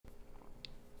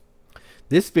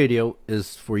This video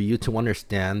is for you to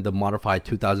understand the modified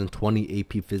 2020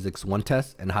 AP Physics 1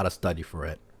 test and how to study for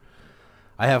it.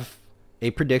 I have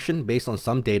a prediction based on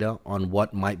some data on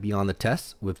what might be on the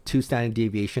test with 2 standard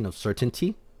deviation of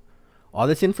certainty. All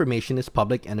this information is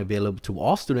public and available to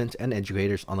all students and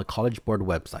educators on the College Board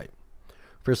website.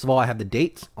 First of all, I have the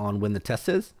dates on when the test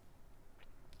is.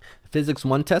 The Physics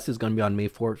 1 test is going to be on May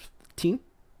 14,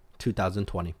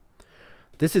 2020.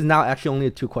 This is now actually only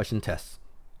a 2-question test.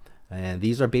 And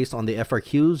these are based on the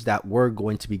FRQs that were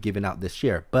going to be given out this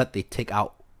year, but they take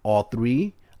out all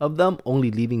 3 of them,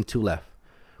 only leaving 2 left.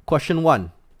 Question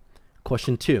 1,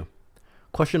 question 2.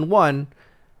 Question 1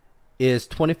 is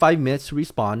 25 minutes to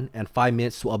respond and 5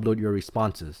 minutes to upload your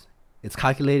responses. Its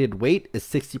calculated weight is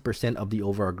 60% of the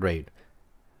overall grade.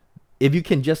 If you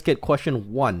can just get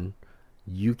question 1,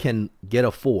 you can get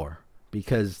a 4,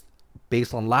 because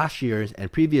based on last year's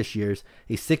and previous years,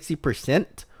 a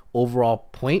 60% overall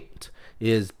point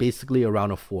is basically around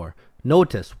a 4.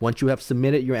 Notice, once you have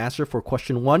submitted your answer for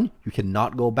question 1, you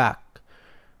cannot go back.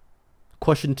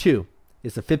 Question 2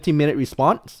 is a 15-minute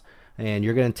response, and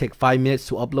you're going to take 5 minutes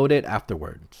to upload it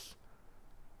afterwards.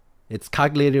 Its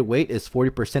calculated weight is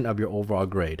 40% of your overall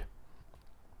grade.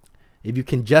 If you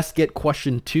can just get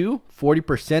question 2,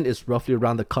 40% is roughly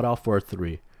around the cutoff for a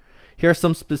 3. Here are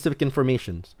some specific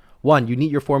informations. 1, you need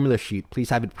your formula sheet. Please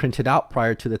have it printed out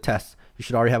prior to the test. You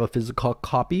should already have a physical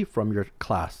copy from your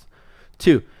class.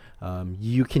 2,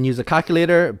 you can use a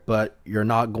calculator, but you're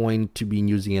not going to be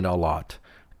using it a lot.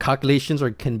 Calculations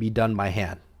can be done by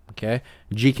hand. Okay,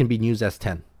 G can be used as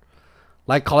 10.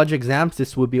 Like college exams,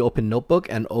 this would be open notebook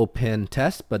and open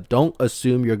test, but don't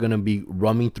assume you're going to be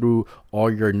rumming through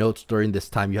all your notes during this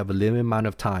time. You have a limited amount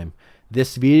of time.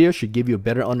 This video should give you a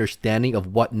better understanding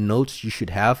of what notes you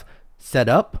should have set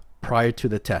up prior to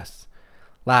the test.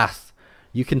 Last,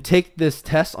 you can take this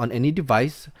test on any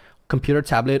device, computer,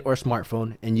 tablet, or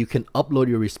smartphone, and you can upload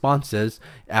your responses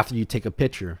after you take a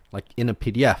picture, like in a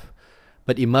PDF,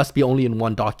 but it must be only in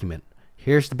one document.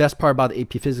 Here's the best part about the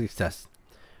AP Physics test.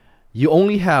 You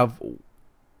only have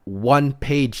 1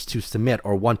 page to submit,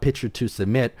 or 1 picture to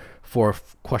submit for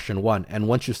question 1, and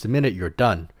once you submit it, you're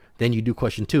done. Then you do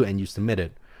question 2 and you submit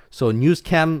it. So use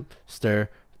Camster,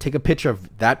 take a picture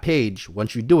of that page.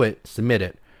 Once you do it, submit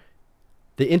it.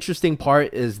 The interesting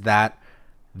part is that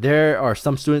there are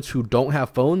some students who don't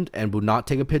have phones and will not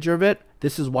take a picture of it.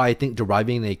 This is why I think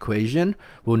deriving an equation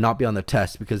will not be on the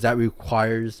test, because that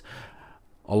requires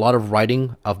a lot of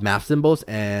writing of math symbols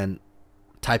and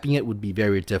typing it would be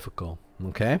very difficult.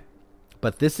 Okay,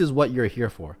 but this is what you're here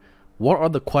for. What are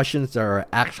the questions that are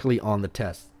actually on the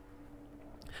test?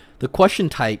 The question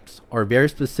types are very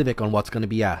specific on what's going to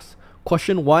be asked.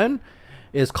 Question 1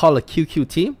 is called a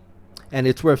QQT, and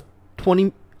it's worth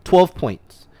 12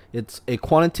 points. It's a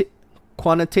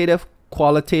quantitative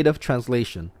qualitative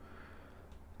translation.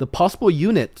 The possible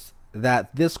units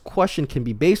that this question can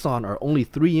be based on are only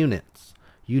 3 units.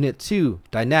 Unit 2,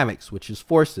 dynamics, which is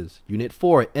forces. Unit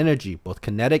 4, energy, both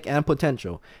kinetic and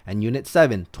potential. And Unit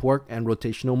 7, torque and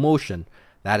rotational motion.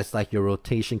 That is like your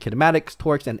rotation kinematics,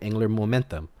 torques, and angular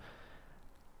momentum.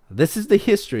 This is the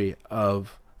history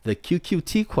of the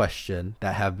QQT question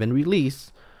that have been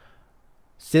released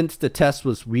since the test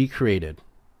was recreated.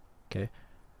 Okay,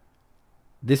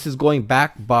 this is going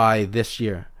back by this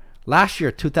year. Last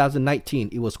year, 2019,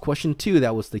 it was question 2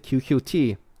 that was the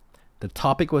QQT. The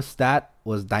topic was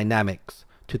dynamics.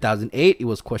 2008, it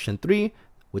was question 3,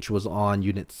 which was on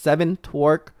Unit 7,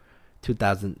 torque.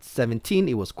 2017,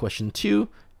 it was question 2,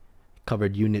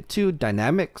 covered Unit 2,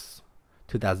 dynamics.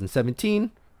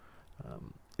 2017,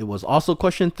 it was also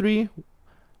question 3,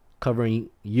 covering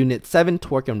Unit 7,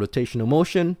 torque and rotational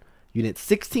motion. Unit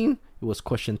 16, it was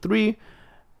question 3,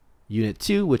 Unit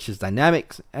 2, which is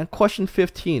dynamics. And question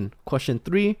 15, question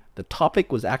 3, the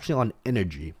topic was actually on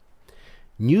energy.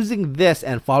 Using this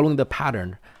and following the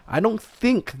pattern, I don't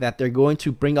think that they're going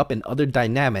to bring up in other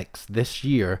dynamics this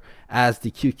year as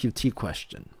the QQT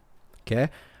question. Okay,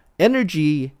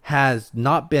 energy has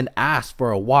not been asked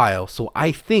for a while, so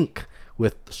I think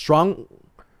with strong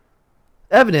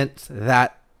evidence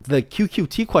that the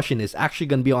QQT question is actually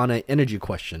going to be on an energy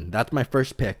question. That's my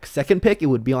first pick. Second pick, it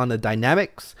would be on the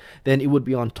dynamics. Then it would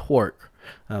be on torque.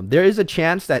 There is a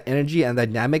chance that energy and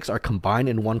dynamics are combined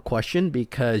in one question,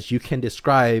 because you can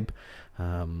describe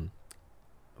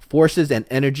forces and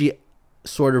energy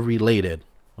sort of related.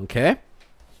 Okay.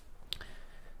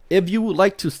 If you would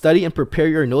like to study and prepare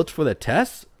your notes for the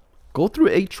test, go through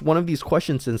each one of these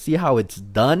questions and see how it's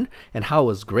done and how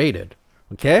it's graded.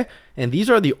 Okay, and these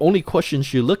are the only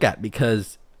questions you look at,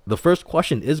 because the first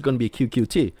question is going to be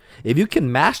QQT. If you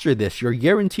can master this, you're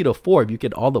guaranteed a 4 if you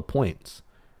get all the points.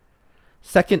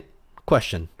 Second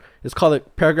question is called a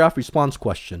paragraph response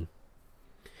question.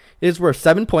 It is worth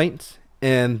 7 points,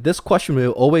 and this question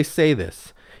will always say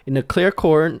this. In a clear,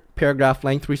 coherent paragraph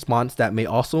length response that may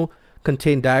also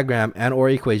contain diagram and or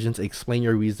equations, explain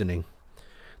your reasoning.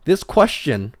 This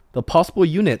question, the possible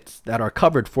units that are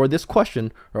covered for this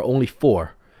question are only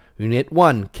 4. Unit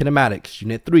 1, kinematics.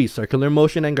 Unit 3, circular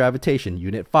motion and gravitation.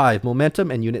 Unit 5, momentum.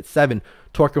 And Unit 7,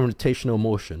 torque and rotational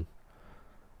motion.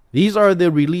 These are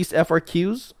the release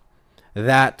FRQs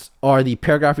that are the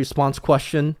paragraph response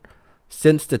question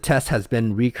since the test has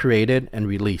been recreated and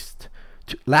released.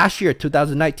 Last year,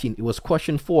 2019, it was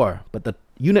question 4, but the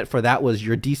unit for that was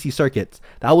your DC circuits.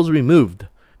 That was removed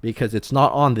because it's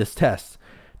not on this test.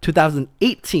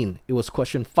 2018, it was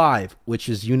question 5, which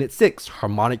is unit 6,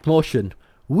 harmonic motion.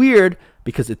 Weird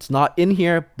because it's not in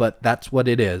here, but that's what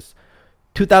it is.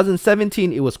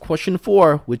 2017, it was question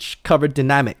 4, which covered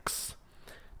dynamics.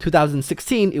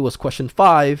 2016, it was question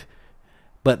 5,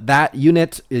 but that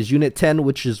unit is unit 10,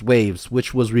 which is waves,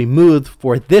 which was removed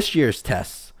for this year's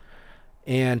tests.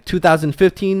 And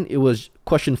 2015, it was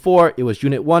question 4, it was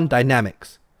unit 1,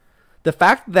 dynamics. The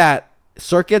fact that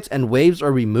circuits and waves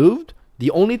are removed,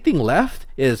 the only thing left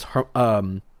is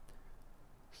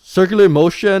circular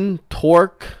motion,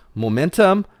 torque,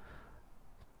 momentum,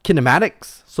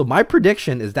 kinematics. So my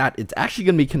prediction is that it's actually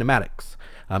going to be kinematics.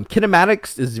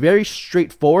 Kinematics is very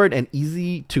straightforward and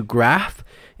easy to graph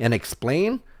and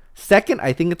explain. Second,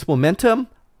 I think it's momentum.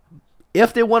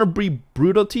 If they want to be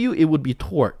brutal to you, it would be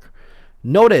torque.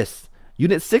 Notice,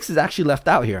 Unit 6 is actually left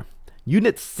out here.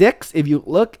 Unit 6, if you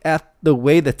look at the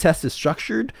way the test is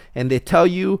structured and they tell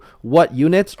you what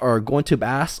units are going to be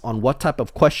asked on what type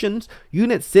of questions,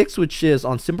 Unit 6, which is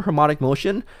on simple harmonic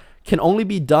motion, can only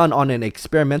be done on an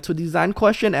experimental design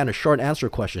question and a short answer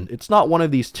question. It's not one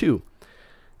of these two.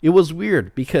 It was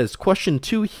weird because question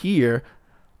 2 here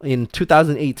in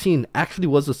 2018 actually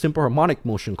was a simple harmonic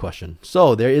motion question.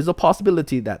 So there is a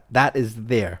possibility that that is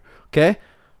there, okay?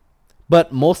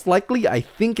 But most likely, I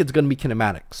think it's going to be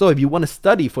kinematic. So if you want to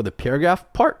study for the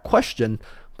paragraph part question,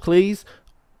 please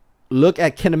look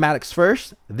at kinematics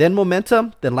first, then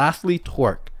momentum, then lastly,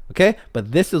 torque. Okay?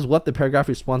 But this is what the paragraph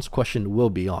response question will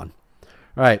be on.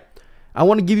 All right. I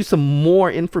want to give you some more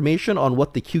information on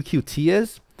what the QQT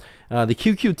is. The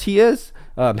QQT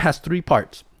has 3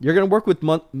 parts. You're going to work with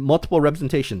multiple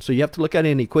representations. So you have to look at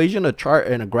an equation, a chart,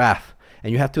 and a graph,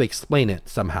 and you have to explain it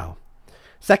somehow.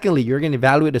 Secondly, you're going to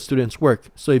evaluate a student's work.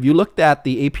 So if you looked at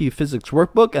the AP Physics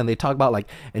workbook and they talk about like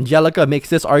Angelica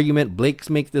makes this argument, Blake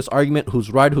makes this argument,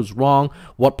 who's right, who's wrong,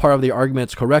 what part of the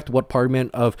argument is correct, what part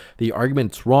of the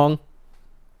argument is wrong.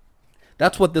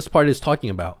 That's what this part is talking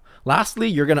about. Lastly,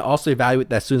 you're going to also evaluate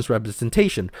that student's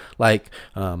representation. Like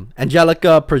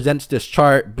Angelica presents this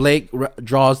chart, Blake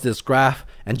draws this graph,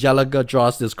 Angelica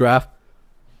draws this graph.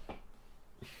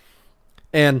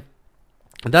 And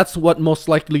that's what most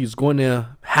likely is going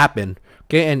to happen.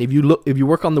 Okay, and if you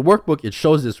work on the workbook, it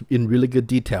shows this in really good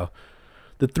detail.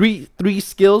 The three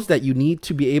skills that you need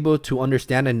to be able to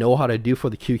understand and know how to do for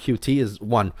the QQT is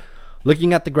 1,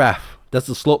 looking at the graph. Does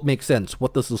the slope make sense?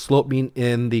 What does the slope mean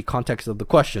in the context of the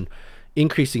question?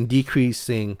 Increasing,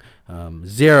 decreasing,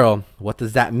 0. What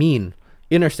does that mean?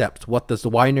 Intercept. What does the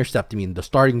y-intercept mean? The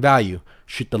starting value.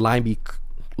 Should the line be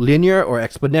linear or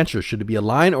exponential? Should it be a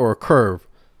line or a curve?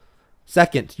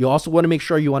 Second, you also want to make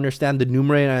sure you understand the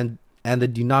numerator and the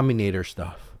denominator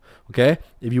stuff. Okay?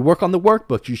 If you work on the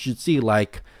workbook, you should see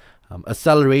like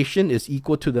acceleration is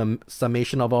equal to the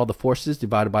summation of all the forces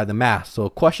divided by the mass. So a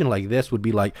question like this would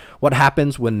be like, what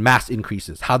happens when mass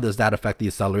increases? How does that affect the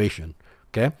acceleration?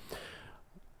 Okay?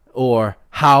 Or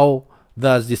how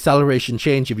does the acceleration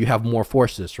change if you have more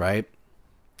forces, right?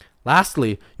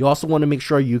 Lastly, you also want to make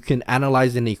sure you can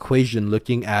analyze an equation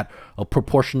looking at a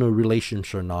proportional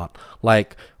relationship or not.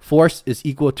 Like force is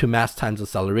equal to mass times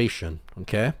acceleration,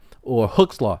 okay? Or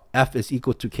Hooke's law, F is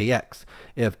equal to kx.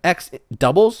 If x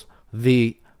doubles,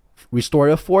 the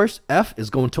restorative force, F, is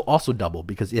going to also double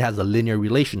because it has a linear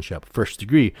relationship, first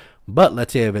degree. But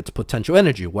let's say if it's potential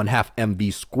energy, 1/2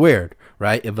 mv squared,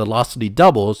 right? If velocity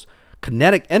doubles,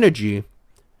 kinetic energy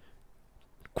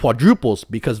quadruples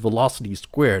because velocity is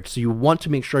squared. So you want to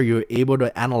make sure you're able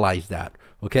to analyze that,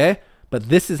 okay? But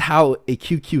this is how a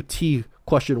QQT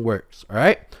question works, all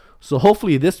right? So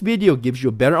hopefully this video gives you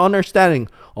a better understanding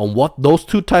on what those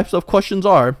 2 types of questions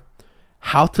are,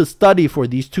 how to study for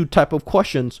these 2 types of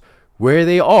questions, where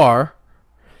they are,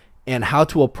 and how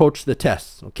to approach the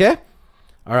tests, okay?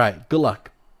 All right, good luck.